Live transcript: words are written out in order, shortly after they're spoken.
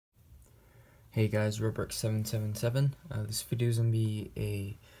Hey guys, Rubric777. This video is gonna be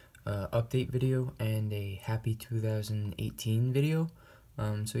a update video and a happy 2018 video.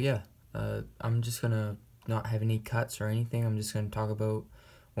 So yeah, I'm just gonna not have any cuts or anything. I'm just gonna talk about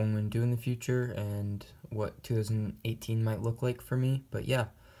what I'm gonna do in the future and what 2018 might look like for me. But yeah,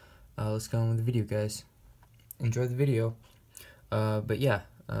 let's go on with the video, guys. Enjoy the video. But yeah,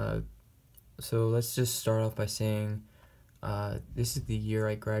 so let's just start off by saying this is the year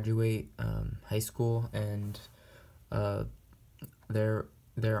I graduate high school, and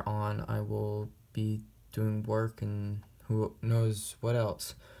thereon I will be doing work and who knows what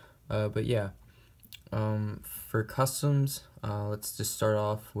else. But yeah, for customs, let's just start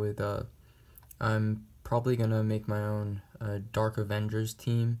off with I'm probably gonna make my own Dark Avengers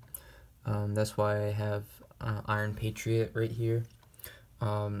team. That's why I have Iron Patriot right here.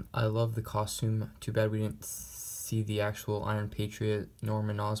 I love the costume. Too bad we didn't see the actual Iron Patriot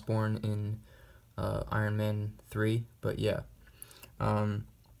Norman Osborn in Iron Man 3, but yeah.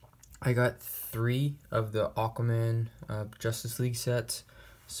 I got 3 of the Aquaman Justice League sets,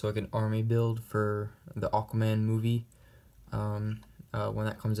 so I can army build for the Aquaman movie when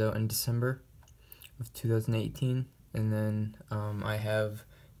that comes out in December of 2018. And then I have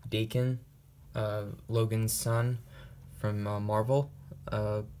Daken, Logan's son from Marvel.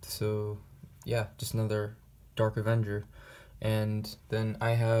 So yeah, just another Dark Avenger. And then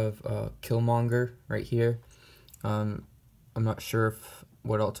I have Killmonger right here. I'm not sure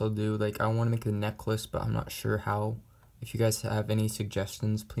what else I'll do. Like, I want to make a necklace, but I'm not sure how. If you guys have any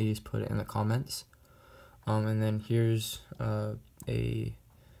suggestions, please put it in the comments. And then here's a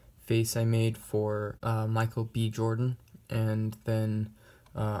face I made for Michael B. Jordan. And then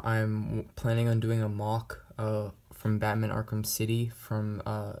I'm planning on doing a mock from Batman Arkham City from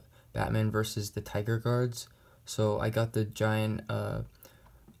Batman versus the Tiger Guards. So I got the giant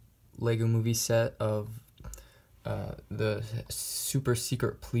Lego movie set of the super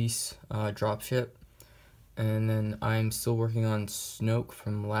secret police dropship. And then I'm still working on Snoke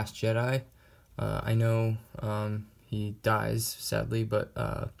from Last Jedi. I know he dies, sadly, but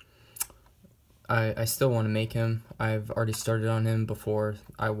I still want to make him. I've already started on him before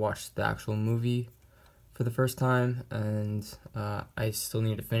I watched the actual movie for the first time, and I still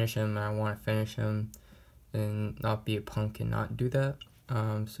need to finish him, and I want to finish him and not be a punk and not do that.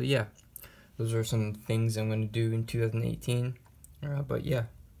 So yeah, those are some things I'm going to do in 2018. But yeah,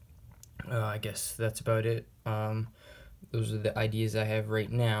 I guess that's about it. Those are the ideas I have right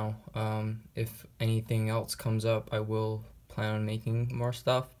now. If anything else comes up, I will plan on making more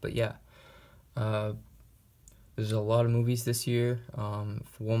stuff. But yeah, there's a lot of movies this year. One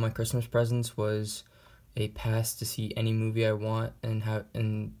of my Christmas presents was a pass to see any movie I want and have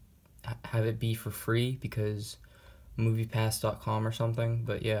it be for free, because moviepass.com or something.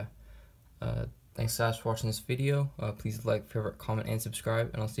 But yeah, thanks guys for watching this video. Please like, favorite, comment, and subscribe,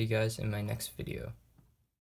 and I'll see you guys in my next video.